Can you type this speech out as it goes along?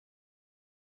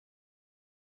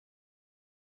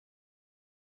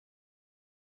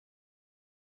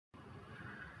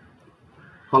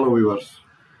Hello viewers,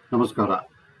 ನಮಸ್ಕಾರ.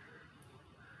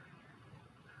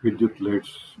 ವಿದ್ಯುತ್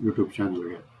lights YouTube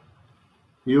ಚಾನಲ್ಗೆ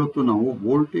ಇವತ್ತು ನಾವು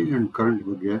ವೋಲ್ಟೇಜ್ ಆ್ಯಂಡ್ ಕರೆಂಟ್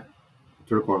ಬಗ್ಗೆ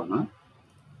ತಿಳ್ಕೊಳ್ಳೋಣ.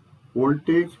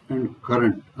 ವೋಲ್ಟೇಜ್ ಆ್ಯಂಡ್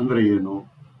ಕರೆಂಟ್ ಅಂದರೆ ಏನು,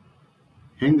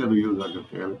 ಹೆಂಗೆ ಅದು ಯೂಸ್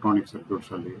ಆಗುತ್ತೆ ಎಲೆಕ್ಟ್ರಾನಿಕ್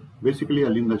ಸರ್ಕ್ಯೂಟ್ಸಲ್ಲಿ. ಬೇಸಿಕಲಿ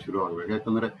ಅಲ್ಲಿಂದ ಶುರು ಆಗಬೇಕು.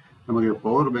 ಯಾಕಂದರೆ ನಮಗೆ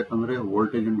ಪವರ್ ಬೇಕಂದರೆ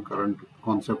voltage and current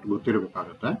concept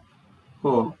ಗೊತ್ತಿರಬೇಕಾಗತ್ತೆ.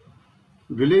 So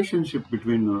relationship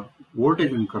between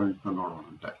voltage and ಕರೆಂಟ್ನ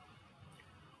ನೋಡೋಣಂತೆ.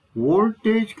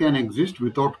 Voltage can exist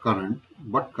without current,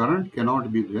 but current cannot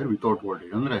be there without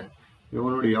voltage. ಅಂದರೆ ಇವಾಗ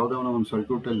ನೋಡಿ, ಯಾವುದಾನ ಒಂದು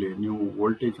ಸರ್ಕ್ಯೂಟಲ್ಲಿ ನೀವು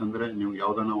ವೋಲ್ಟೇಜ್ ಅಂದರೆ ನೀವು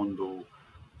ಯಾವುದಾನ ಒಂದು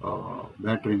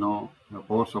ಬ್ಯಾಟ್ರಿನೋ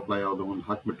ಪವರ್ ಸಪ್ಲೈ ಯಾವುದೋ ಒಂದು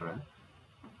ಹಾಕಿಬಿಟ್ರೆ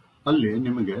ಅಲ್ಲಿ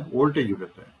ನಿಮಗೆ ವೋಲ್ಟೇಜ್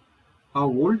ಇರುತ್ತೆ. ಆ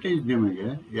ವೋಲ್ಟೇಜ್ ನಿಮಗೆ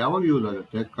ಯಾವಾಗ ಯೂಸ್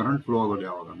ಆಗುತ್ತೆ, ಕರೆಂಟ್ ಫ್ಲೋ ಆಗೋದು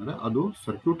ಯಾವಾಗ ಅಂದರೆ ಅದು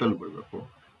ಸರ್ಕ್ಯೂಟಲ್ಲಿ ಬರಬೇಕು.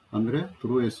 ಅಂದರೆ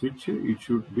through A switch it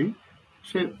should be,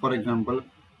 say for example,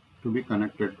 to be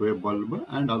connected to A bulb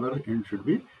and other end should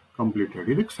be completed.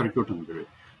 ಇದಕ್ಕೆ ಸರ್ಕ್ಯೂಟ್ ಅಂತೀವಿ.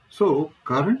 ಸೊ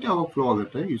ಕರೆಂಟ್ ಯಾವಾಗ ಫ್ಲೋ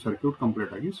ಆಗುತ್ತೆ, ಈ ಸರ್ಕ್ಯೂಟ್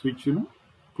ಕಂಪ್ಲೀಟ್ ಆಗಿ ಸ್ವಿಚ್ನ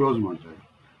ಕ್ಲೋಸ್ ಮಾಡ್ತಾರೆ.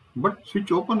 ಬಟ್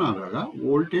ಸ್ವಿಚ್ ಓಪನ್ ಆದಾಗ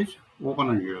voltage open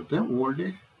ಆಗಿರುತ್ತೆ.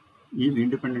 Voltage is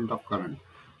independent of current.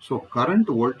 So current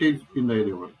voltage ಇಂದ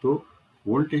ಇದೆ ಹೊರತು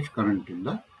ವೋಲ್ಟೇಜ್ ಕರೆಂಟ್ ಇಂದ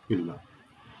ಇಲ್ಲ.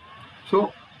 So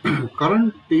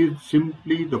current is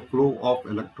simply the flow of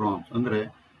electrons. ಅಂದರೆ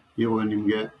ಇವಾಗ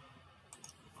ನಿಮಗೆ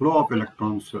ಫ್ಲೋ ಆಫ್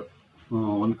ಎಲೆಕ್ಟ್ರಾನ್ಸ್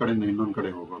ಒಂದು ಕಡೆಯಿಂದ ಇನ್ನೊಂದು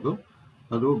ಕಡೆ ಹೋಗೋದು,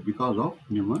 ಅದು ಬಿಕಾಸ್ ಆಫ್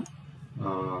ನಿಮ್ಮ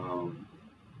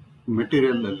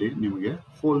ಮೆಟೀರಿಯಲ್ ಅಲ್ಲಿ ನಿಮಗೆ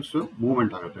ಹೋಲ್ಸ್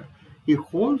ಮೂವ್ಮೆಂಟ್ ಆಗುತ್ತೆ. ಈ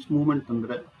ಹೋಲ್ಸ್ ಮೂವ್ಮೆಂಟ್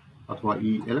ಅಂದರೆ ಅಥವಾ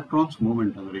ಈ ಎಲೆಕ್ಟ್ರಾನ್ಸ್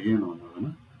ಮೂವ್ಮೆಂಟ್ ಅಂದರೆ ಏನು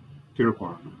ಅನ್ನೋದನ್ನು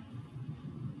ತಿಳ್ಕೊಳ್ಳೋಣ.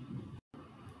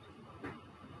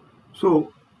 So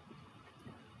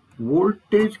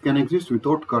voltage can exist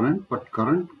without current, but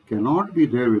current cannot be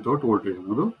there without voltage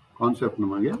ಅನ್ನೋದು ಕಾನ್ಸೆಪ್ಟ್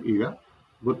ನಮಗೆ ಈಗ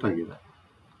ಗೊತ್ತಾಗಿದೆ.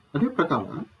 ಅದೇ ಪ್ರಕಾರ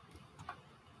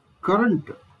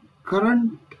current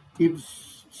is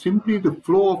simply the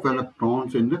flow of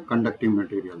electrons in the conducting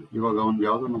material. ಇವಾಗ ಒಂದು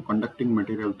ಯಾವುದೋ ಕಂಡಕ್ಟಿಂಗ್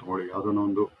ಮೆಟೀರಿಯಲ್ ತಗೊಳ್ಳಿ, ಯಾವುದೋ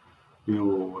ಒಂದು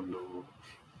ನೀವು ಒಂದು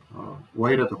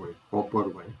ವೈರ ತಗೊಳ್ಳಿ, ಕಾಪರ್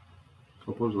ವೈರ್.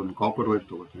 ಸಪೋಸ್ ಒಂದು ಕಾಪರ್ ವೈರ್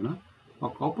ತಗೋತೀನ, ಆ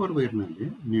ಕಾಪರ್ ವೈರ್ನಲ್ಲಿ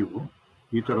ನೀವು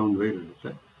ಈ ಥರ ಒಂದು ವೈರ್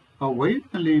ಇರುತ್ತೆ. ಆ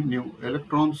ವೈರ್ನಲ್ಲಿ ನೀವು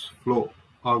ಎಲೆಕ್ಟ್ರಾನ್ಸ್ ಫ್ಲೋ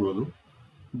ಆಗೋದು,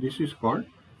 this is called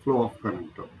flow of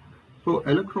current. So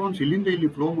electrons ಇಲ್ಲಿಂದ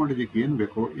ಇಲ್ಲಿ ಫ್ಲೋ ಮಾಡೋದಕ್ಕೆ ಏನು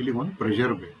ಬೇಕೋ, ಇಲ್ಲಿ ಒಂದು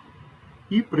ಪ್ರೆಷರ್ ಬೇಕು.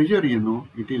 ಈ ಪ್ರೆಷರ್ ಏನು,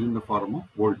 it is in the form of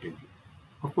voltage,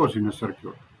 of course in a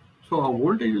circuit. So ಆ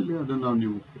ವೋಲ್ಟೇಜಲ್ಲಿ ಅದನ್ನು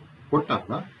ನೀವು ಕೊಟ್ಟಾಗ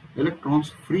ಎಲೆಕ್ಟ್ರಾನ್ಸ್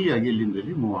ಫ್ರೀ ಆಗಿ ಇಲ್ಲಿಂದ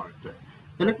ಇಲ್ಲಿ ಮೂವ್ ಆಗುತ್ತೆ.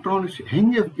 ಎಲೆಕ್ಟ್ರಾನ್ಸ್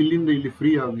ಹೆಂಗೆ ಇಲ್ಲಿಂದ ಇಲ್ಲಿ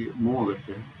ಫ್ರೀ ಆಗಿ ಮೂವ್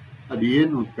ಆಗುತ್ತೆ, ಅದು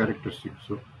ಏನು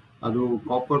ಕ್ಯಾರೆಕ್ಟರಿಸ್ಟಿಕ್ಸು, ಅದು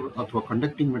ಕಾಪರ್ ಅಥವಾ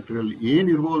ಕಂಡಕ್ಟಿಂಗ್ ಮೆಟೀರಿಯಲ್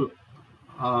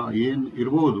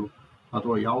ಏನಿರ್ಬೋದು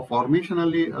ಅಥವಾ ಯಾವ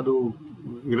ಫಾರ್ಮೇಷನಲ್ಲಿ ಅದು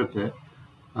ಇರುತ್ತೆ,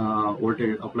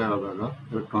 ವೋಲ್ಟೇಜ್ ಅಪ್ಲೈ ಆದಾಗ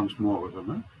ಎಲೆಕ್ಟ್ರಾನ್ಸ್ ಮೂವ್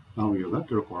ಆಗೋದನ್ನು ನಾವು ಇವಾಗ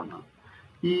ತಿಳ್ಕೊಳ್ಳೋಣ.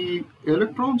 ಈ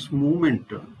ಎಲೆಕ್ಟ್ರಾನ್ಸ್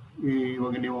ಮೂವ್ಮೆಂಟ್,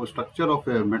 ಇವಾಗ ನೀವು ಸ್ಟ್ರಕ್ಚರ್ ಆಫ್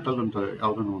ಎ ಮೆಟಲ್ ಅಂತ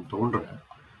ಯಾವುದನ್ನು ತಗೊಂಡ್ರೆ,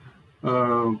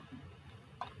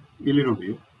 ಇಲ್ಲಿ ನೋಡಿ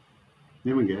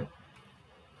ನಿಮಗೆ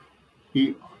ಈ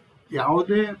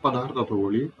ಯಾವುದೇ ಪದಾರ್ಥ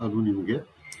ತಗೊಳ್ಳಿ, ಅದು ನಿಮಗೆ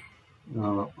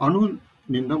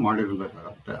ಅಣುನಿಂದ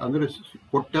ಮಾಡಿರಬೇಕಾಗತ್ತೆ. ಅಂದರೆ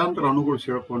ಕೋಟ್ಯಾಂತರ ಅಣುಗಳು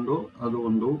ಸೇರಿಕೊಂಡು ಅದು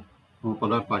ಒಂದು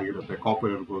ಪದಾರ್ಥ ಆಗಿರುತ್ತೆ.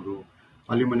 ಕಾಪರ್ ಇರ್ಬೋದು,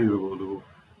 ಅಲ್ಯೂಮಿನಿಯಂ ಇರ್ಬೋದು,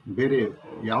 ಬೇರೆ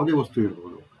ಯಾವುದೇ ವಸ್ತು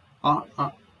ಇರ್ಬೋದು.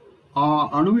 ಆ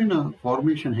ಅಣುವಿನ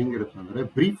ಫಾರ್ಮೇಷನ್ ಹೆಂಗಿರುತ್ತೆ ಅಂದರೆ,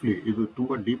 ಬ್ರೀಫ್ಲಿ, ಇದು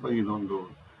ತುಂಬ ಡೀಪಾಗಿ ಇದೊಂದು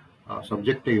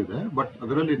ಸಬ್ಜೆಕ್ಟೇ ಇದೆ, ಬಟ್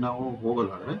ಅದರಲ್ಲಿ ನಾವು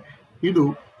ಹೋಗೋದಾದರೆ ಇದು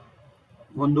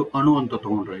ಒಂದು ಅಣು ಅಂತ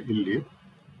ತಗೊಂಡ್ರೆ, ಇಲ್ಲಿ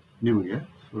ನಿಮಗೆ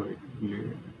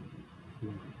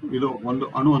ಇದು ಒಂದು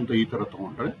ಅಣು ಅಂತ ಈ ಥರ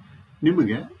ತಗೊಂಡ್ರೆ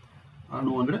ನಿಮಗೆ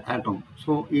ಅಣು ಅಂದರೆ ಆಟಮ್.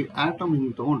 ಸೊ ಈ ಆಟಮ್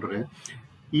ಹಿಂಗೆ ತಗೊಂಡ್ರೆ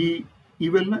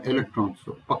ಇವೆಲ್ಲ ಎಲೆಕ್ಟ್ರಾನ್ಸ್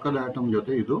ಪಕ್ಕದ ಆಟಮ್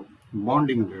ಜೊತೆ ಇದು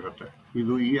ಬಾಂಡಿಂಗ್ ಇರುತ್ತೆ.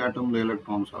 ಇದು ಈ ಆಟಮ್ದ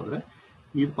ಎಲೆಕ್ಟ್ರಾನ್ಸ್ ಆದರೆ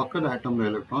ಈ ಪಕ್ಕದ ಆಟಮ್ದ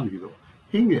ಎಲೆಕ್ಟ್ರಾನ್ ಇದು.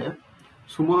 ಹೀಗೆ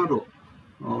ಸುಮಾರು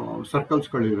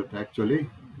ಸರ್ಕಲ್ಸ್ಗಳಿರುತ್ತೆ. ಆ್ಯಕ್ಚುಲಿ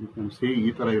ಯು ಕ್ಯಾನ್ ಸಿ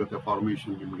ಈ ಥರ ಇರುತ್ತೆ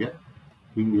ಫಾರ್ಮೇಷನ್ ನಿಮಗೆ.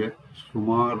 ಹೀಗೆ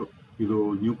ಸುಮಾರು, ಇದು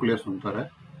ನ್ಯೂಕ್ಲಿಯಸ್ ಅಂತಾರೆ,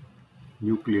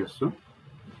 ನ್ಯೂಕ್ಲಿಯಸ್.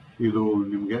 ಇದು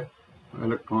ನಿಮಗೆ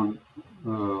ಎಲೆಕ್ಟ್ರಾನ್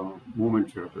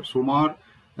ಮೂಮೆಂಟ್ಸ್ ಇರುತ್ತೆ. ಸುಮಾರು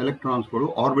ಎಲೆಕ್ಟ್ರಾನ್ಸ್ಗಳು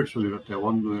ಆರ್ಬಿಟ್ಸಲ್ಲಿ ಇರುತ್ತೆ,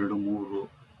 1 2 3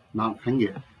 4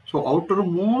 ಹಾಗೆ. ಸೊ ಔಟರ್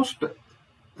ಮೋಸ್ಟ್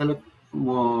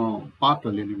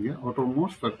ಪಾತಲ್ಲಿ ನಿಮಗೆ, ಔಟರ್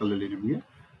ಮೋಸ್ಟ್ ಸರ್ಕಲಲ್ಲಿ ನಿಮಗೆ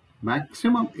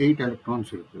ಮ್ಯಾಕ್ಸಿಮಮ್ 8 ಎಲೆಕ್ಟ್ರಾನ್ಸ್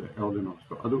ಇರ್ತದೆ ಯಾವುದೇನೋ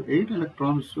ವಸ್ತು. ಅದು 8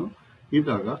 ಎಲೆಕ್ಟ್ರಾನ್ಸ್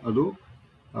ಇದ್ದಾಗ ಅದು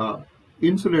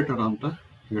ಇನ್ಸುಲೇಟರ್ ಅಂತ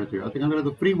ಹೇಳ್ತೀವಿ. ಯಾಕಂದರೆ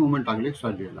ಅದು ಫ್ರೀ ಮೂವ್ಮೆಂಟ್ ಆಗಲಿಕ್ಕೆ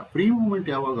ಸಾಧ್ಯ ಇಲ್ಲ. ಫ್ರೀ ಮೂವ್ಮೆಂಟ್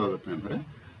ಯಾವಾಗ ಆಗುತ್ತೆ ಅಂದರೆ,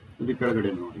 ಇದು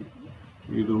ಕೆಳಗಡೆ ನೋಡಿ,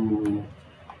 ಇದು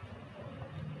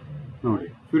ನೋಡಿ,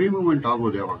 ಫ್ರೀ ಮೂವ್ಮೆಂಟ್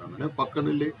ಆಗೋದು ಯಾವಾಗ ಅಂದರೆ,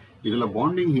 ಪಕ್ಕದಲ್ಲಿ ಇದೆಲ್ಲ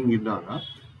ಬಾಂಡಿಂಗ್ ಹಿಂಗಿದ್ದಾಗ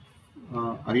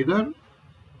ಐದರ್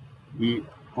ಈ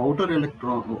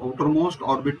ಔಟರ್ ಮೋಸ್ಟ್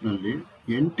ಆರ್ಬಿಟ್ನಲ್ಲಿ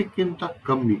 8ಕ್ಕಿಂತ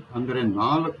ಕಮ್ಮಿ, ಅಂದರೆ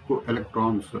 4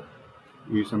 ಎಲೆಕ್ಟ್ರಾನ್ಸ್,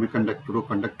 ಈ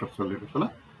ಕಂಡಕ್ಟರ್ಸ್ ಅಲ್ಲಿ ಇರುತ್ತಲ್ಲ,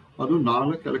 ಅದು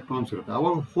 4 ಎಲೆಕ್ಟ್ರಾನ್ಸ್ ಇರುತ್ತೆ.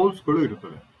 ಆವಾಗ ಹೋಲ್ಸ್ಗಳು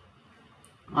ಇರುತ್ತವೆ.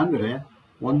 ಅಂದರೆ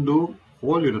ಒಂದು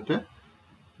ಹೋಲ್ ಇರುತ್ತೆ,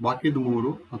 ಬಾಕಿದು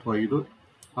 3 ಅಥವಾ 5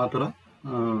 ಆ ಥರ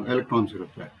ಎಲೆಕ್ಟ್ರಾನ್ಸ್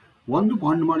ಇರುತ್ತೆ. ಒಂದು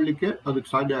ಬಾಂಡ್ ಮಾಡಲಿಕ್ಕೆ ಅದಕ್ಕೆ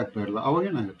ಸಾಧ್ಯ ಆಗ್ತಾ ಇಲ್ಲ. ಅವಾಗ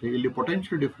ಏನಾಗುತ್ತೆ, ಇಲ್ಲಿ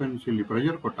ಪೊಟೆನ್ಷಿಯಲ್ ಡಿಫರೆನ್ಸ್, ಇಲ್ಲಿ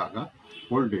ಪ್ರೆಷರ್ ಕೊಟ್ಟಾಗ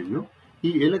ವೋಲ್ಟೇಜು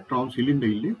ಈ ಎಲೆಕ್ಟ್ರಾನ್ಸ್ ಇಲ್ಲಿಂದ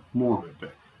ಇಲ್ಲಿ ಮೂವ್ ಆಗುತ್ತೆ.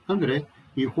 ಅಂದರೆ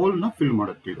ಈ ಹೋಲ್ನ ಫಿಲ್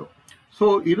ಮಾಡುತ್ತೆ ಇದು. ಸೊ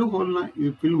ಇದು ಹೋಲ್ನ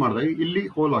ಫಿಲ್ ಮಾಡಿದಾಗ ಇಲ್ಲಿ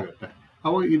ಹೋಲ್ ಆಗುತ್ತೆ.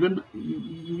 ಅವಾಗ ಇದನ್ನು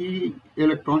ಈ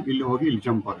ಎಲೆಕ್ಟ್ರಾನ್ ಇಲ್ಲಿ ಹೋಗಿ ಇಲ್ಲಿ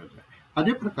ಜಂಪ್ ಆಗುತ್ತೆ.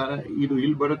 ಅದೇ ಪ್ರಕಾರ ಇದು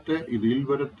ಇಲ್ಲಿ ಬರುತ್ತೆ, ಇದು ಇಲ್ಲಿ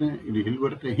ಬರುತ್ತೆ, ಇದು ಇಲ್ಲಿ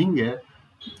ಬರುತ್ತೆ. ಹಿಂಗೆ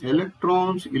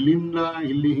ಎಲೆಕ್ಟ್ರಾನ್ಸ್ ಇಲ್ಲಿಂದ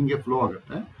ಇಲ್ಲಿ ಹಿಂಗೆ ಫ್ಲೋ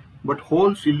ಆಗುತ್ತೆ. ಬಟ್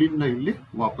ಹೋಲ್ಸ್ ಇಲ್ಲಿಂದ ಇಲ್ಲಿ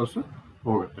ವಾಪಸ್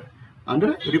ಹೋಗುತ್ತೆ,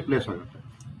 ಅಂದರೆ ರಿಪ್ಲೇಸ್ ಆಗುತ್ತೆ,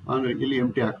 ಅಂದರೆ ಇಲ್ಲಿ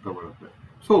ಎಂಟಿ ಆಗ್ತಾ ಬರುತ್ತೆ.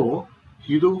 ಸೊ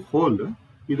ಇದು ಹೋಲ್,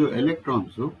 ಇದು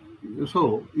ಎಲೆಕ್ಟ್ರಾನ್ಸು. ಸೊ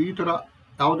ಈ ಥರ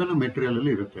ಯಾವುದನ್ನ ಮೆಟೀರಿಯಲ್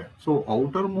ಅಲ್ಲಿ ಇರುತ್ತೆ. So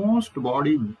outer most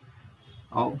body,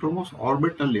 outer most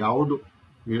orbit ಅಲ್ಲಿ ಯಾವುದು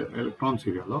ಎಲೆಕ್ಟ್ರಾನ್ಸ್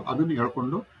ಇದೆಯಲ್ಲೋ ಅದನ್ನು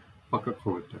ಎಳ್ಕೊಂಡು ಪಕ್ಕಕ್ಕೆ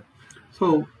ಹೋಗುತ್ತೆ. ಸೊ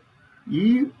ಈ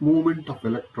movement of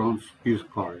electrons is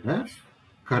called as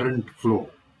current flow.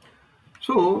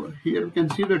 So here you can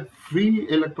see that free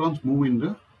electrons move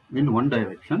in one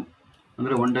direction,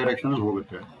 ಅಂದ್ರೆ one direction ಅಲ್ಲಿ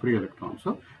ಹೋಗುತ್ತೆ free electrons,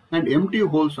 and empty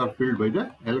holes are filled by the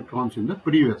electrons in the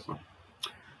previous one.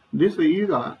 This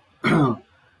ಈಗ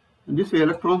this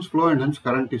electrons flow and hence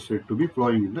current is said to be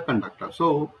flowing in the conductor.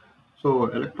 So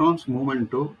electrons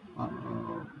movement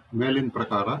ಮೇಲಿನ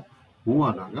ಪ್ರಕಾರ move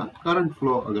ಆದಾಗ current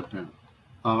flow ಆಗುತ್ತೆ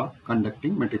ಆ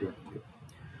conducting material.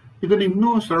 ಇದನ್ನು ಇನ್ನೂ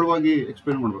ಸರಳವಾಗಿ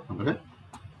explain ಮಾಡ್ಬೇಕಂದ್ರೆ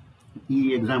ಈ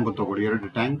ಎಕ್ಸಾಂಪಲ್ ತಗೊಳ್ಳಿ, 2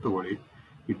 ಟ್ಯಾಂಕ್ ತಗೊಳ್ಳಿ,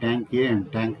 ಈ tank A and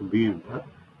tank B ಅಂತ.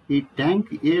 ಈ ಟ್ಯಾಂಕ್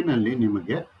ಎ ನಲ್ಲಿ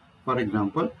ನಿಮಗೆ ಫಾರ್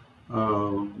ಎಕ್ಸಾಂಪಲ್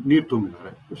ನೀರು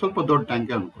ತುಂಬಿದ್ದಾರೆ, ಸ್ವಲ್ಪ ದೊಡ್ಡ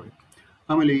ಟ್ಯಾಂಕ್ ಅನ್ಕೊಳ್ಳಿ.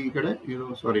 ಆಮೇಲೆ ಈ ಕಡೆ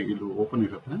ಇದು ಓಪನ್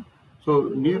ಇರುತ್ತೆ. ಸೊ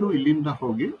ನೀರು ಇಲ್ಲಿಂದ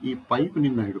ಹೋಗಿ ಈ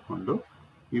ಪೈಪ್ನಿಂದ ಹಿಡ್ಕೊಂಡು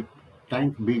ಈ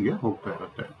ಟ್ಯಾಂಕ್ ಬಿಗೆ ಹೋಗ್ತಾ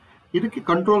ಇರುತ್ತೆ. ಇದಕ್ಕೆ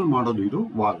ಕಂಟ್ರೋಲ್ ಮಾಡೋದು ಇದು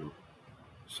ವಾಲ್ವ್.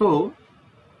 ಸೊ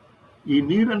ಈ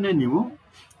ನೀರನ್ನೇ ನೀವು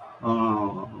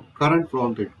ಕರೆಂಟ್ ಫ್ಲೋ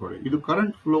ಅಂತ ಇಟ್ಕೊಳ್ಳಿ. ಇದು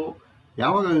ಕರೆಂಟ್ ಫ್ಲೋ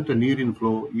ಯಾವಾಗ ಆಗುತ್ತೆ, ನೀರಿನ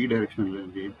ಫ್ಲೋ ಈ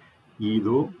ಡೈರೆಕ್ಷನಲ್ಲಿ.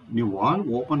 ಇದು ನೀವು ವಾಲ್ವ್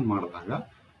ಓಪನ್ ಮಾಡಿದಾಗ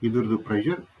ಇದ್ರದ್ದು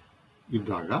ಪ್ರೆಷರ್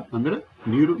ಇದ್ದಾಗ, ಅಂದರೆ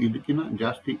ನೀರು ಇದಕ್ಕಿಂತ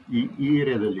ಜಾಸ್ತಿ ಈ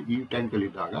ಏರಿಯಾದಲ್ಲಿ ಈ ಟ್ಯಾಂಕಲ್ಲಿ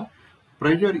ಇದ್ದಾಗ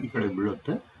ಪ್ರೆಷರ್ ಈ ಕಡೆ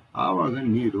ಬೀಳುತ್ತೆ. ಆವಾಗ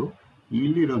ನೀರು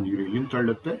ಇಲ್ಲಿರೋ ನೀರು ಇಲ್ಲಿಂದ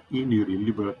ತಳ್ಳುತ್ತೆ, ಈ ನೀರು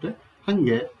ಇಲ್ಲಿ ಬರುತ್ತೆ.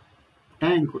 ಹಾಗೆ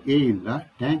ಟ್ಯಾಂಕ್ ಎ ಇಂದ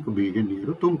ಟ್ಯಾಂಕ್ ಬಿಗೆ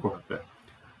ನೀರು ತುಂಬಿಕೊಳ್ಳುತ್ತೆ.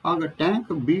 ಆಗ ಟ್ಯಾಂಕ್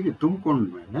ಬಿಗೆ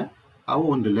ತುಂಬಿಕೊಂಡ್ಮೇಲೆ ಅವು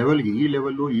ಒಂದು ಲೆವೆಲ್ಗೆ ಈ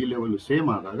ಲೆವೆಲ್ಲು ಸೇಮ್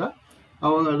ಆದಾಗ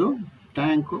ಅವಾಗ ಅದು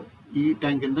ಟ್ಯಾಂಕು, ಈ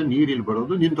ಟ್ಯಾಂಕಿಂದ ನೀರಿಲ್ಲಿ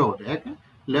ಬರೋದು ನಿಂತೋಗುತ್ತೆ. ಯಾಕೆ,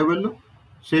 ಲೆವೆಲ್ಲು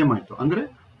ಸೇಮ್ ಆಯಿತು. ಅಂದರೆ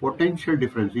ಪೊಟೆನ್ಷಿಯಲ್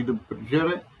ಡಿಫ್ರೆನ್ಸ್,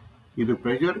 ಇದು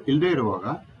ಪ್ರೆಷರ್ ಇಲ್ಲದೆ ಇರುವಾಗ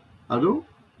ಅದು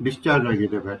ಡಿಸ್ಚಾರ್ಜ್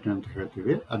ಆಗಿದೆ ಬ್ಯಾಟ್ರಿ ಅಂತ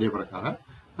ಹೇಳ್ತೀವಿ. ಅದೇ ಪ್ರಕಾರ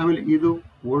ಆಮೇಲೆ ಇದು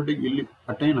ವೋಲ್ಟೇಜ್ ಇಲ್ಲಿ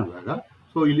ಅಟೈನ್ ಆದಾಗ,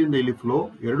 ಸೊ ಇಲ್ಲಿಂದ ಇಲ್ಲಿ ಫ್ಲೋ,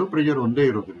 ಎರಡು ಪ್ರೆಷರ್ ಒಂದೇ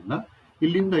ಇರೋದ್ರಿಂದ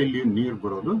ಇಲ್ಲಿಂದ ಇಲ್ಲಿ ನೀರು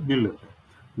ಬರೋದು ನಿಲ್ಲುತ್ತೆ.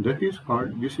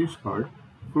 This is called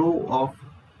flow of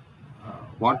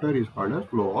water is called as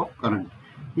flow of current.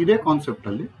 ಇದೇ ಕಾನ್ಸೆಪ್ಟ್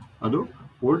ಅಲ್ಲಿ ಅದು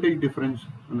ವೋಲ್ಟೇಜ್ ಡಿಫರೆನ್ಸ್.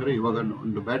 ಅಂದರೆ ಇವಾಗ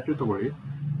ಒಂದು ಬ್ಯಾಟ್ರಿ ತಗೊಳ್ಳಿ,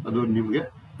 ಅದು ನಿಮಗೆ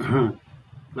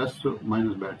ಪ್ಲಸ್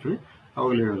ಮೈನಸ್ ಬ್ಯಾಟ್ರಿ.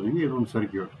 ಅವಾಗ ಹೇಳೋದಂಗೆ ಇದೊಂದು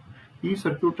ಸರ್ಕ್ಯೂಟ್. ಈ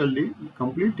ಸರ್ಕ್ಯೂಟ್ ಅಲ್ಲಿ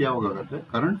ಕಂಪ್ಲೀಟ್ ಯಾವಾಗ ಆಗುತ್ತೆ,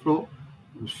 ಕರೆಂಟ್ ಫ್ಲೋ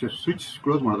ಸ್ವಿಚ್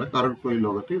ಕ್ಲೋಸ್ ಮಾಡಿದಾಗ ಕರೆಂಟ್ ಫ್ಲೋ ಇಲ್ಲಿ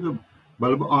ಹೋಗುತ್ತೆ, ಇದು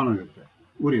ಬಲ್ಬ್ ಆನ್ ಆಗುತ್ತೆ,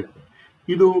 ಉರಿಯುತ್ತೆ.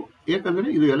 ಇದು ಯಾಕಂದ್ರೆ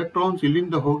ಇದು ಎಲೆಕ್ಟ್ರಾನ್ಸ್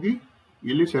ಇಲ್ಲಿಂದ ಹೋಗಿ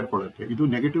ಇಲ್ಲಿ ಸೇರ್ಕೊಳ್ಳುತ್ತೆ. ಇದು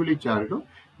ನೆಗೆಟಿವ್ಲಿ ಚಾರ್ಜ್,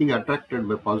 ಹಿಂಗೆ ಅಟ್ರಾಕ್ಟೆಡ್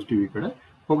ಬೈ ಪಾಸಿಟಿವ್ ಈ ಕಡೆ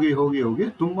ಹೋಗಿ ಹೋಗಿ ಹೋಗಿ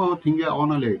ತುಂಬ ಹೊತ್ತು ಹಿಂಗೆ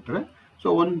ಆನ್ ಅಲ್ಲೇ ಇಟ್ಟರೆ, ಸೊ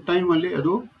ಒಂದು ಟೈಮಲ್ಲಿ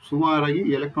ಅದು ಸುಮಾರಾಗಿ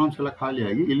ಎಲೆಕ್ಟ್ರಾನ್ಸ್ ಎಲ್ಲ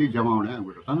ಖಾಲಿಯಾಗಿ ಇಲ್ಲಿ ಜಮಾವಣೆ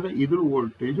ಆಗಿಬಿಡುತ್ತೆ. ಅಂದರೆ ಇದ್ರ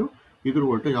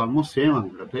ವೋಲ್ಟೇಜ್ ಆಲ್ಮೋಸ್ಟ್ ಸೇಮ್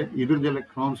ಆಗಿಬಿಡುತ್ತೆ. ಇದ್ರದ್ದು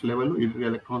ಎಲೆಕ್ಟ್ರಾನ್ಸ್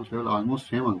ಲೆವೆಲ್ ಆಲ್ಮೋಸ್ಟ್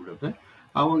ಸೇಮ್ ಆಗಿಬಿಡುತ್ತೆ.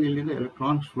 ಆವಾಗ ಇಲ್ಲಿಂದ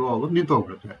ಎಲೆಕ್ಟ್ರಾನ್ಸ್ ಫ್ಲೋ ಆಗೋದು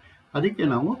ನಿಂತೋಗ್ಬಿಡುತ್ತೆ. ಅದಕ್ಕೆ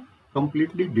ನಾವು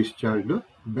ಕಂಪ್ಲೀಟ್ಲಿ ಡಿಸ್ಚಾರ್ಜ್ಡ್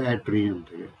ಬ್ಯಾಟ್ರಿ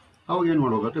ಅಂತೀವಿ. ಅವಾಗ ಏನು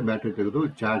ಮಾಡೋಗುತ್ತೆ, ಬ್ಯಾಟ್ರಿ ತೆಗೆದು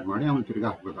ಚಾರ್ಜ್ ಮಾಡಿ ಆಮೇಲೆ ತಿರ್ಗಿ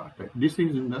ಹಾಕಬೇಕಾಗುತ್ತೆ. This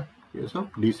is in the case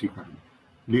of D C current,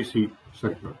 D C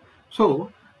circuit. So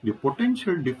the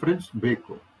potential difference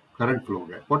ಬೇಕು ಕರೆಂಟ್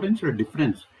ಫ್ಲೋಗೆ. ಪೊಟೆನ್ಷಿಯಲ್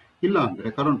ಡಿಫರೆನ್ಸ್ ಇಲ್ಲ ಅಂದರೆ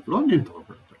ಕರೆಂಟ್ ಫ್ಲೋ ನಿಂತು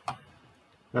ಹೋಗ್ಬಿಡುತ್ತೆ,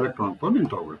 ಎಲೆಕ್ಟ್ರಾನ್ ಫ್ಲೋ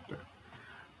ನಿಂತು ಹೋಗ್ಬಿಡುತ್ತೆ.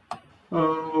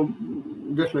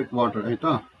 ಜಸ್ಟ್ ಲೈಕ್ ವಾಟರ್,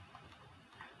 ಆಯ್ತಾ.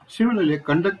 Similarly,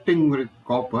 conducting with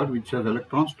copper which has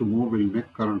electrons to move will make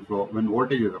current flow when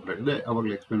voltage is applied. ಇದೆ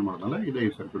ಅವಾಗಲೇ ಎಕ್ಸ್ಪ್ಲೇನ್ ಮಾಡೋದಲ್ಲ, ಇದೇ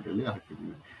ಈ ಸರ್ಕ್ಯೂಟ್ ಅಲ್ಲಿ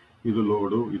ಹಾಕಿದ್ದೀನಿ. ಇದು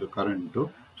ಲೋಡು, ಇದು ಕರೆಂಟು.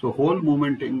 ಸೊ ಹೋಲ್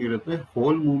ಮೂವ್ಮೆಂಟ್ ಹೆಂಗಿರುತ್ತೆ,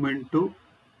 hole movement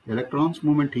electrons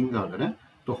movement ಹಿಂಗಾದರೆ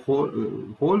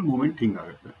hole movement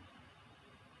ಹಿಂಗಾಗುತ್ತೆ.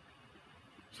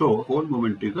 So hole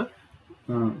movement is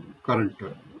current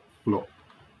flow.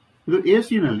 ಇದು A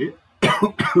ಸಿನಲ್ಲಿ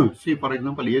C for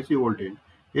example A C voltage,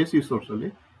 A C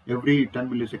ಸೋರ್ಸಲ್ಲಿ every 10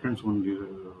 milliseconds ಒಂದು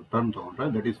ಟರ್ನ್ ತೊಗೊಂಡ್ರೆ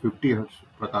ದಟ್ ಈಸ್ 50 hertz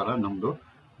ಪ್ರಕಾರ ನಮ್ಮದು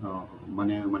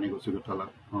ಮನೆಗೂ ಸಿಗುತ್ತಲ್ಲ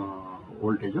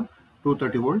voltage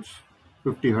 230 volts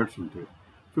 50 hertz ಅಂತೀವಿ.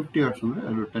 50 hertz ಅಂದರೆ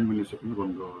ಅದು 10 milliseconds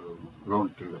ಒಂದು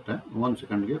ರೌಂಡ್ ತಿರುಗುತ್ತೆ. 1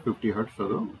 ಸೆಕೆಂಡ್ಗೆ 50 hertz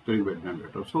ಅದು ತಿರುಗಬೇಕು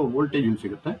ಜನರೇಟರ್. ಸೊ ವೋಲ್ಟೇಜ್ ಇಲ್ಲಿ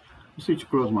ಸಿಗುತ್ತೆ. ಸ್ವಿಚ್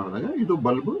ಕ್ಲೋಸ್ ಮಾಡಿದಾಗ ಇದು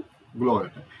ಬಲ್ಬ್ ಗ್ಲೋ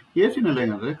ಆಗುತ್ತೆ. ಎ ಸಿನಲ್ಲಿ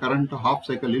ಹೇಗಂದರೆ ಕರೆಂಟ್ ಹಾಫ್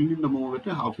ಸೈಕಲ್ ಇಲ್ಲಿಂದ ಮೂವ್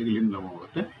ಆಗುತ್ತೆ, ಹಾಫ್ ಸೈಕಲ್ ಇಲ್ಲಿಂದ ಮೂವ್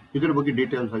ಆಗುತ್ತೆ. ಇದ್ರ ಬಗ್ಗೆ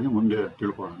ಡೀಟೇಲ್ಸ್ ಆಗಿ ಮುಂದೆ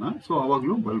ತಿಳ್ಕೊಳ್ಳೋಣ. ಸೊ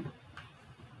ಆವಾಗಲೂ ಬಲ್ಬ್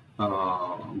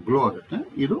ಗ್ಲೋ ಆಗುತ್ತೆ.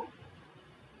 ಇದು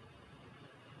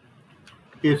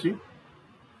AC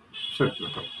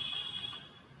circuit.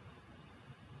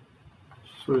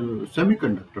 So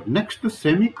semiconductor. Next,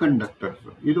 semiconductors.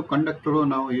 Idu conductor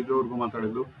ನಾವು ಇದುವರೆಗೂ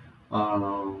ಮಾತಾಡಿದ್ದು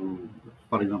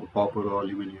for example copper,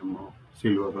 aluminium,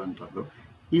 silver ಅಂತದ್ದು.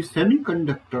 ಈ ಸೆಮಿ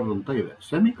ಕಂಡಕ್ಟರ್ ಅಂತ ಇದೆ.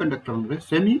 ಸೆಮಿ ಕಂಡಕ್ಟರ್ ಅಂದರೆ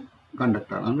ಸೆಮಿ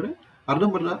ಕಂಡಕ್ಟರ್ ಅಂದರೆ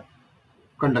ಅರ್ಧಂಬರ್ಧ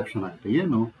ಕಂಡಕ್ಷನ್ ಆಗುತ್ತೆ.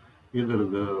 ಏನು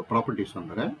ಇದರದ್ದು ಪ್ರಾಪರ್ಟೀಸ್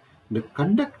ಅಂದರೆ the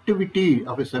conductivity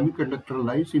of A semi conductor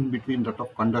lies in between that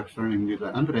of conduction ಇಂದಿದೆ.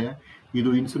 ಅಂದರೆ ಇದು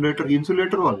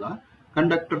ಇನ್ಸುಲೇಟರು ಅಲ್ಲ,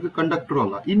 ಕಂಡಕ್ಟರು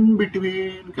ಅಲ್ಲ, ಇನ್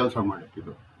ಬಿಟ್ವೀನ್ ಕೆಲಸ ಮಾಡುತ್ತೆ.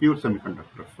 ಇದು ಪ್ಯೂರ್ ಸೆಮಿ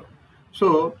ಕಂಡಕ್ಟರ್ಸ್. ಸೊ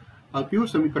ಆ pure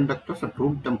semi conductors at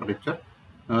room temperature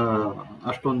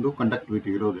ಅಷ್ಟೊಂದು ಕಂಡಕ್ಟಿವಿಟಿ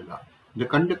ಇರೋದಿಲ್ಲ. The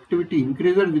conductivity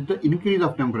ಇನ್ಕ್ರೀಸರ್ with the increase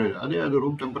of temperature. ಅದೇ ಅದು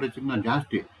ರೂಮ್ ಟೆಂಪರೇಚರ್ನ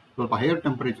ಜಾಸ್ತಿ ಸ್ವಲ್ಪ ಹೈಯರ್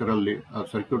ಟೆಂಪರೇಚರಲ್ಲಿ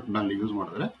ಸರ್ಕ್ಯೂಟ್ನಲ್ಲಿ ಯೂಸ್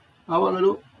ಮಾಡಿದ್ರೆ ಆವಾಗ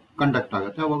ಅದು ಕಂಡಕ್ಟ್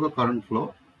ಆಗುತ್ತೆ, ಆವಾಗ ಕರೆಂಟ್ ಫ್ಲೋ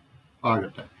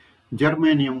ಆಗುತ್ತೆ.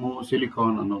 ಜರ್ಮೇನಿಯಮ್ಮು,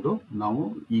 ಸಿಲಿಕಾನ್ ಅನ್ನೋದು ನಾವು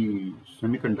ಈ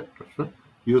ಸೆಮಿಕಂಡಕ್ಟರ್ಸ್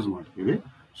ಯೂಸ್ ಮಾಡ್ತೀವಿ.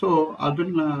 ಸೊ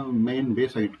ಅದನ್ನ ಮೇನ್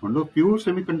ಬೇಸ್ ಇಟ್ಕೊಂಡು pure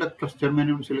semiconductors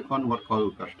germanium, silicon work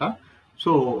ಆಗೋದು ಕಷ್ಟ.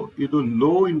 ಸೊ ಇದು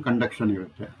ಲೋ ಇನ್ ಕಂಡಕ್ಷನ್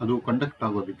ಇರುತ್ತೆ, ಅದು ಕಂಡಕ್ಟ್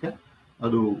ಆಗೋದಕ್ಕೆ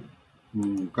ಅದು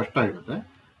ಕಷ್ಟ ಇರುತ್ತೆ.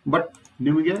 ಬಟ್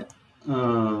ನಿಮಗೆ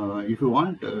if you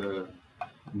want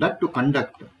that to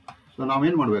conduct, so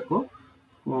ನಾವೇನು ಮಾಡಬೇಕು,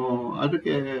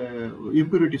 ಅದಕ್ಕೆ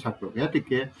ಇಂಪ್ಯೂರಿಟೀಸ್ ಹಾಕಬೇಕು.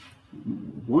 ಯಾತಕ್ಕೆ?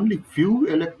 Only few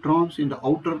electrons in the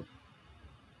outer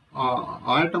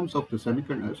atoms of the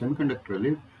semiconductor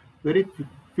ಅಲ್ಲಿ very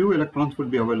few electrons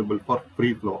will be available for free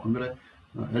flow. ಅಂದರೆ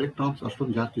ಎಲೆಕ್ಟ್ರಾನ್ಸ್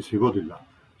ಅಷ್ಟೊಂದು ಜಾಸ್ತಿ ಸಿಗೋದಿಲ್ಲ.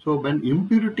 So when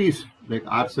impurities like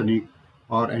arsenic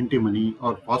R antimony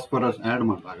R phosphorus add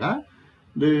ಮಾಡಿದಾಗ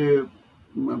the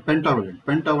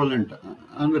pentavalent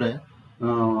ಅಂದರೆ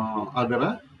ಅದರ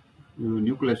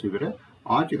nucleus ಇದ್ರೆ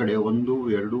ಆಚೆ ಕಡೆ 1, 2,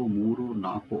 3,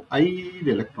 4, 5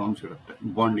 ಎಲೆಕ್ಟ್ರಾನ್ಸ್ ಇರುತ್ತೆ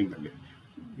ಬಾಂಡಿಂಗ್ ಅಲ್ಲಿ.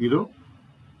 ಇದು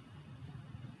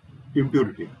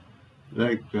impurity.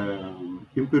 Like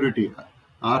impurity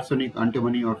arsenic,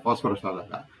 antimony R phosphorus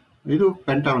ಆದಾಗ ಇದು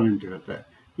ಪೆಂಟಾವಲೆಂಟ್ ಇರುತ್ತೆ.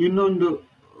 ಇನ್ನೊಂದು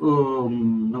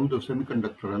ನಮ್ಮದು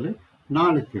ಸೆಮಿಕಂಡಕ್ಟರ್ ಅಲ್ಲಿ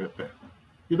 4 ಇರುತ್ತೆ.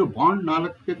 ಇದು ಬಾಂಡ್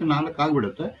 4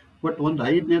 ಆಗಿಬಿಡುತ್ತೆ, ಬಟ್ ಒಂದು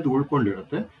 5ನೇದು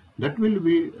ಉಳ್ಕೊಂಡಿರುತ್ತೆ. That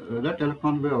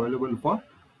electron B available for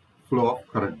flow of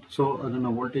current. So ಅದನ್ನು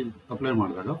ವೋಲ್ಟೇಜ್ ಅಪ್ಲೈ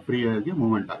ಮಾಡಿದಾಗ ಫ್ರೀಯಾಗಿ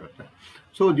ಮೂವ್ಮೆಂಟ್ ಆಗುತ್ತೆ.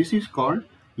 So this is called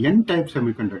N type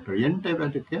semiconductor. N type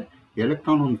ಅದಕ್ಕೆ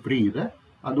ಎಲೆಕ್ಟ್ರಾನ್ ಒಂದು ಫ್ರೀ ಇದೆ,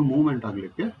 ಅದು ಮೂವ್ಮೆಂಟ್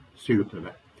ಆಗಲಿಕ್ಕೆ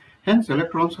ಸಿಗುತ್ತದೆ. Hence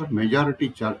electrons R majority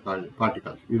charge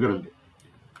particles ಇದರಲ್ಲಿ.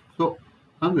 ಸೊ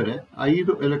ಅಂದರೆ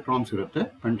 5 ಎಲೆಕ್ಟ್ರಾನ್ಸ್ ಇರುತ್ತೆ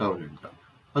ಪೆಂಟಾವಲೆಂಟ್,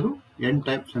 ಅದು ಎನ್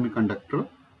ಟೈಪ್ ಸೆಮಿಕಂಡಕ್ಟರ್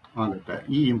ಆಗುತ್ತೆ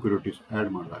ಈ ಇಂಪ್ಯೂರಿಟೀಸ್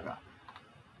ಆ್ಯಡ್ ಮಾಡಿದಾಗ.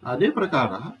 ಅದೇ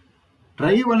ಪ್ರಕಾರ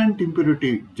ಟ್ರೈವಲೆಂಟ್ impurity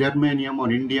germanium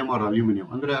R indium R aluminium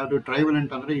ಅಂದರೆ ಅದು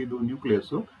ಟ್ರೈವಲೆಂಟ್ ಅಂದರೆ ಇದು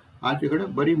ನ್ಯೂಕ್ಲಿಯಸ್, ಆಚೆ ಕಡೆ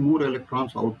ಬರೀ 3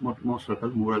 ಎಲೆಕ್ಟ್ರಾನ್ಸ್, ಔಟ್ಮೋಸ್ಟ್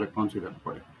ಸರ್ಕಲ್ 3 ಎಲೆಕ್ಟ್ರಾನ್ಸ್ ಇದೆ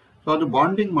ಅನ್ಕೊಳ್ಳಿ. ಸೊ ಅದು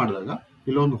ಬಾಂಡಿಂಗ್ ಮಾಡಿದಾಗ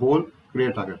ಇಲ್ಲೊಂದು ಹೋಲ್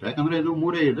ಕ್ರಿಯೇಟ್ ಆಗುತ್ತೆ. ಯಾಕಂದರೆ ಇದು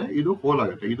 3 ಇದೆ, ಇದು ಹೋಲ್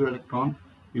ಆಗುತ್ತೆ. ಇದು ಎಲೆಕ್ಟ್ರಾನ್,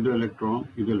 ಇದು ಎಲೆಕ್ಟ್ರಾನ್,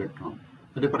 ಇದು ಎಲೆಕ್ಟ್ರಾನ್.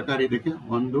 ಅದೇ ಪ್ರಕಾರ ಇದಕ್ಕೆ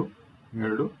 1,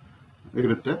 2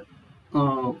 ಇರುತ್ತೆ.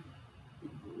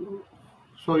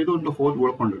 ಸೊ ಇದು ಒಂದು ಹೋಲ್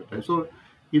ಉಳ್ಕೊಂಡಿರುತ್ತೆ. ಸೊ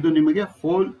ಇದು ನಿಮಗೆ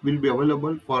hole will be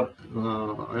available for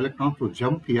electron to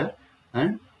jump here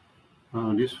and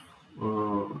this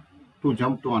to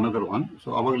jump to another one. So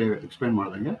avagale explain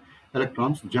ಮಾಡಿದಂಗೆ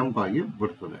electrons jump ಆಗಿ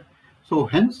ಬರ್ತದೆ. So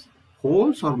hence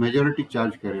holes are majority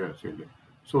charge carriers ಇಲ್ಲಿ.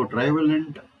 So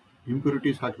trivalent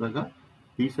impurities ಹಾಕಿದಾಗ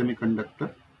p semiconductor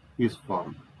is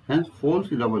formed. Hence holes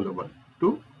is available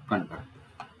to conduct.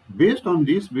 Based on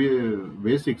these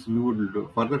basics we would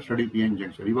further study p-n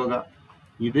junction. ಇವಾಗ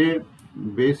ಇದೇ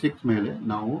basics ಮೇಲೆ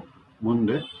ನಾವು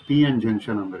ಮುಂದೆ p-n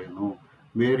junction ಅಂದ್ರೇನು,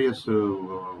 various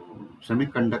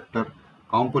semiconductor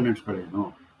ಕಾಂಪೊನೆಂಟ್ಸ್ಗಳೇನು,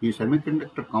 ಈ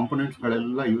semiconductor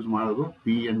ಕಾಂಪೊನೆಂಟ್ಸ್ಗಳೆಲ್ಲ use ಮಾಡೋದು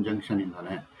p-n ಜಂಕ್ಷನ್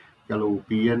ಇಂದಾನೆ. ಕೆಲವು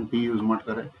PNP ಯೂಸ್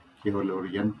ಮಾಡ್ತಾರೆ, ಕೆಲವರು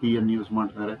NPN ಯೂಸ್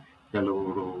ಮಾಡ್ತಾರೆ,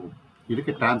 ಕೆಲವರು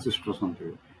ಇದಕ್ಕೆ ಟ್ರಾನ್ಸಿಸ್ಟರ್ಸ್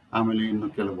ಅಂತೀವಿ. ಆಮೇಲೆ ಇನ್ನು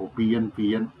ಕೆಲವು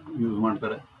PNPN ಯೂಸ್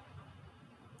ಮಾಡ್ತಾರೆ,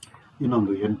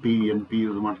 ಇನ್ನೊಂದು NP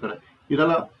ಯೂಸ್ ಮಾಡ್ತಾರೆ.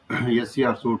 ಇದೆಲ್ಲ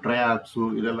SCRs, ಟ್ರಯಾಕ್ಸು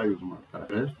ಇದೆಲ್ಲ ಯೂಸ್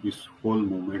ಮಾಡ್ತಾರೆ. This whole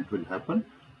movement will happen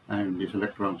and this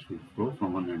electrons will flow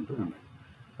from one end to end.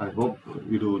 I hope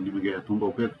ಇದು ನಿಮಗೆ ತುಂಬ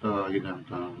ಉಪಯುಕ್ತ ಆಗಿದೆ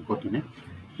ಅಂತ ಅನ್ಕೋತೀನಿ.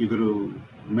 ಇದ್ರ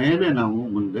ಮೇಲೆ ನಾವು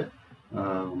ಮುಂದೆ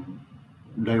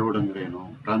ಡಯೋಡ್ ಅಂದರೆ ಏನು,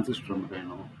 ಟ್ರಾನ್ಸಿಸ್ಟರ್ ಅಂದರೆ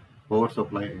ಏನು, ಪವರ್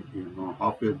ಸಪ್ಲೈ ಏನು,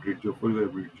 half wave bridge, full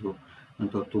wave bridge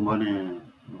ಅಂತ ತುಂಬಾ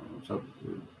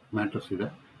ಮ್ಯಾಟರ್ಸ್ ಇದೆ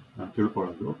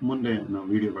ತಿಳ್ಕೊಳ್ಳೋದು. ಮುಂದೆ ನಾವು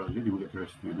ವಿಡಿಯೋಗಳಲ್ಲಿ ನಿಮಗೆ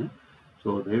ತಿಳಿಸ್ತೇನೆ.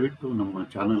 ಸೊ ದಯವಿಟ್ಟು ನಮ್ಮ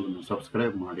ಚಾನಲನ್ನು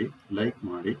ಸಬ್ಸ್ಕ್ರೈಬ್ ಮಾಡಿ, ಲೈಕ್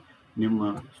ಮಾಡಿ, ನಿಮ್ಮ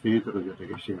ಸ್ನೇಹಿತರ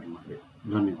ಜೊತೆಗೆ ಶೇರ್ ಮಾಡಿ.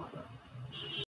 ಧನ್ಯವಾದ.